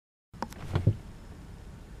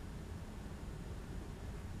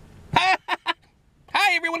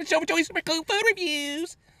everyone, it's Joe for Joey's Super Cool Food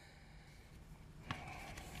Reviews.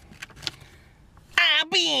 I'm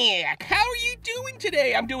back. How are you doing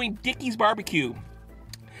today? I'm doing Dickey's Barbecue.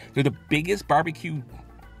 They're the biggest barbecue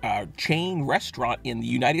chain restaurant in the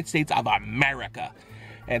United States of America.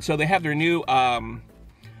 And so they have their new $1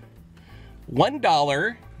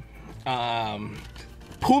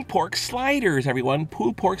 pulled pork sliders, everyone.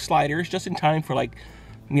 Pulled pork sliders, just in time for, like,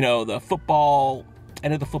 you know, the football,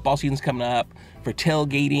 end of the football season's coming up, for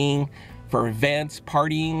tailgating, for events,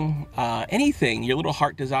 partying, anything your little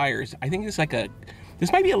heart desires. I think it's like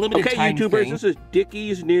this might be a limited time thing. Okay, YouTubers, this is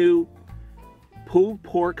Dickey's new pulled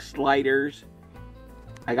pork sliders.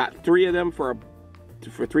 I got 3 of them for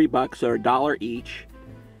 $3, so $1 each,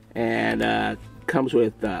 and comes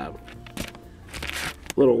with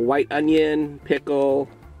little white onion, pickle,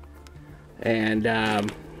 and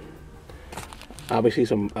obviously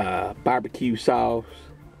some barbecue sauce.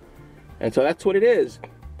 And so that's what it is.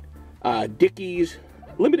 Dickey's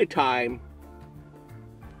limited time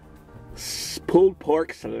pulled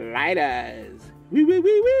pork sliders. Woo woo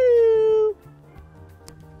woo woo!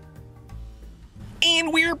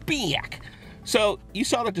 And we're back. So you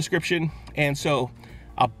saw the description, and so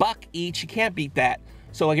 $1 each, you can't beat that.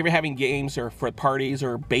 So like if you're having games or for parties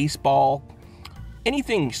or baseball,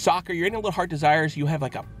 anything, soccer, you're in a little heart desires, you have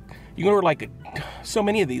like you can order like so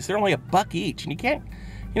many of these. They're only $1 each, and you can't,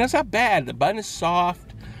 you know, it's not bad. The bun is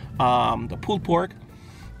soft. The pulled pork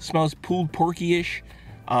smells pulled porky-ish.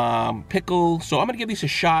 Pickle. So I'm gonna give these a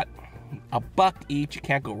shot. $1 each, you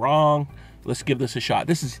can't go wrong. Let's give this a shot.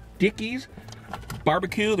 This is Dickey's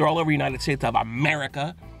Barbecue. They're all over the United States of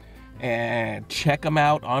America. And check them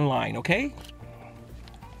out online, okay?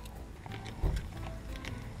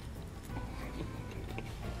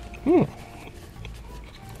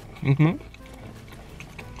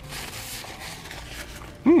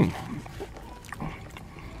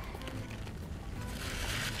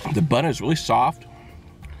 The bun is really soft.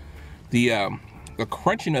 The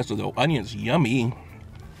crunchiness of the onions, yummy.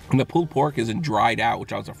 And the pulled pork isn't dried out,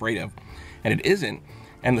 which I was afraid of, and it isn't.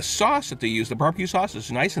 And the sauce that they use, the barbecue sauce,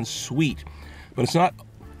 is nice and sweet, but it's not,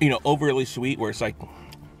 you know, overly sweet where it's like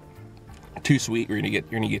too sweet. You're gonna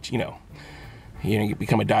get, you know, you're gonna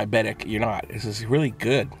become a diabetic. You're not. This is really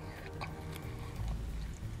good.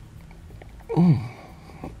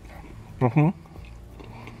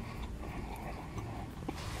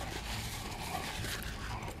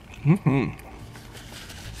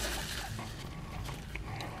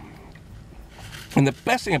 And the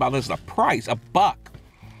best thing about this is the price, $1.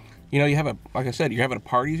 You know, you have like I said, you're having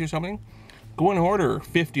parties or something, go and order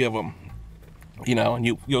 50 of them, you know, and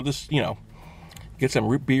you'll just, you know, get some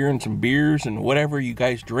root beer and some beers and whatever you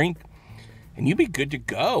guys drink, and you'll be good to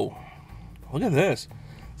go. Look at this.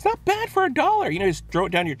 It's not bad for $1. You know, just throw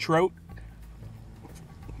it down your throat.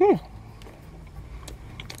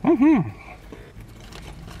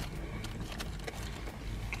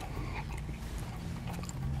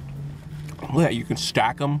 Look, you can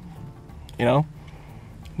stack them, you know,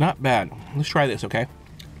 not bad. Let's try this, okay?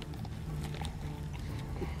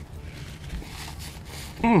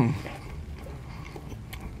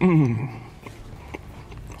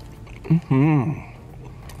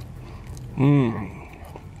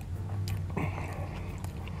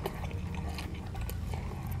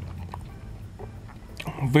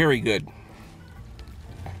 Very good.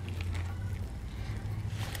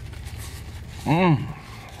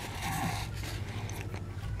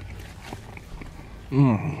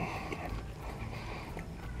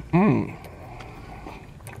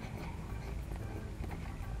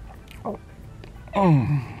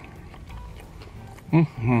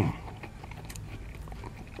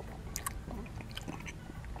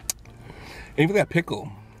 Even that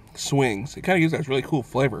pickle swings. It kind of gives that really cool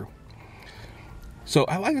flavor. So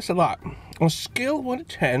I like this a lot. On a scale of 1 to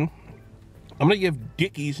 10, I'm gonna give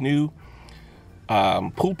Dickey's new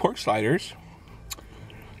pulled pork sliders.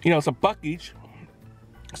 You know, it's $1 each.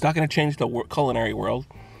 It's not gonna change the culinary world.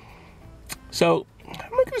 So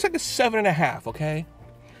I'm gonna give this like a 7.5, okay?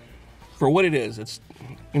 For what it is, it's,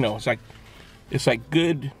 you know, it's like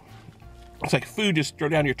good. It's like food just throw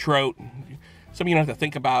down your throat. Something you don't have to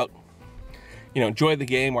think about. You know, enjoy the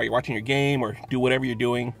game while you're watching your game, or do whatever you're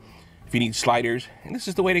doing. If you need sliders, and this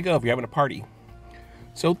is the way to go if you're having a party.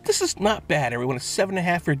 So this is not bad, everyone. A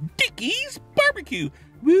 7.5 for Dickey's Barbecue.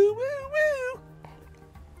 Woo woo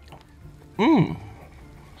woo.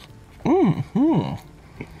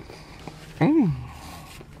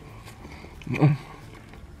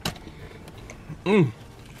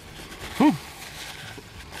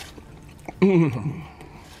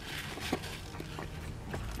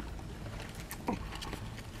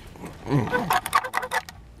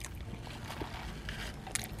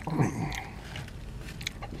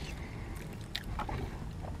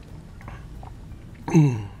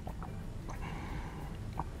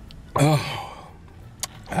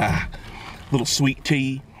 Little sweet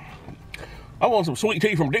tea. I want some sweet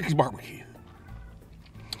tea from Dickey's Barbecue.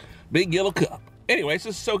 Big yellow cup. Anyways,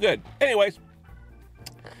 this is so good. Anyways,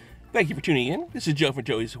 thank you for tuning in. This is Joe from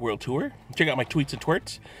Joey's World Tour. Check out my tweets and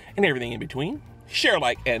twerts and everything in between. Share,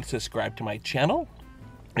 like, and subscribe to my channel.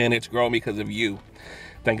 And it's growing because of you.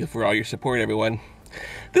 Thank you for all your support, everyone.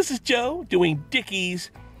 This is Joe doing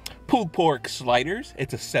Dickey's pulled pork sliders.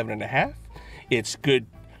 It's a 7.5. It's good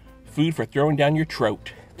food for throwing down your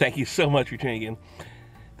throat. Thank you so much for tuning in.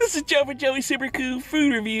 This is Joe for Joey Super Cool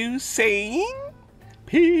Food Reviews saying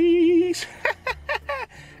peace.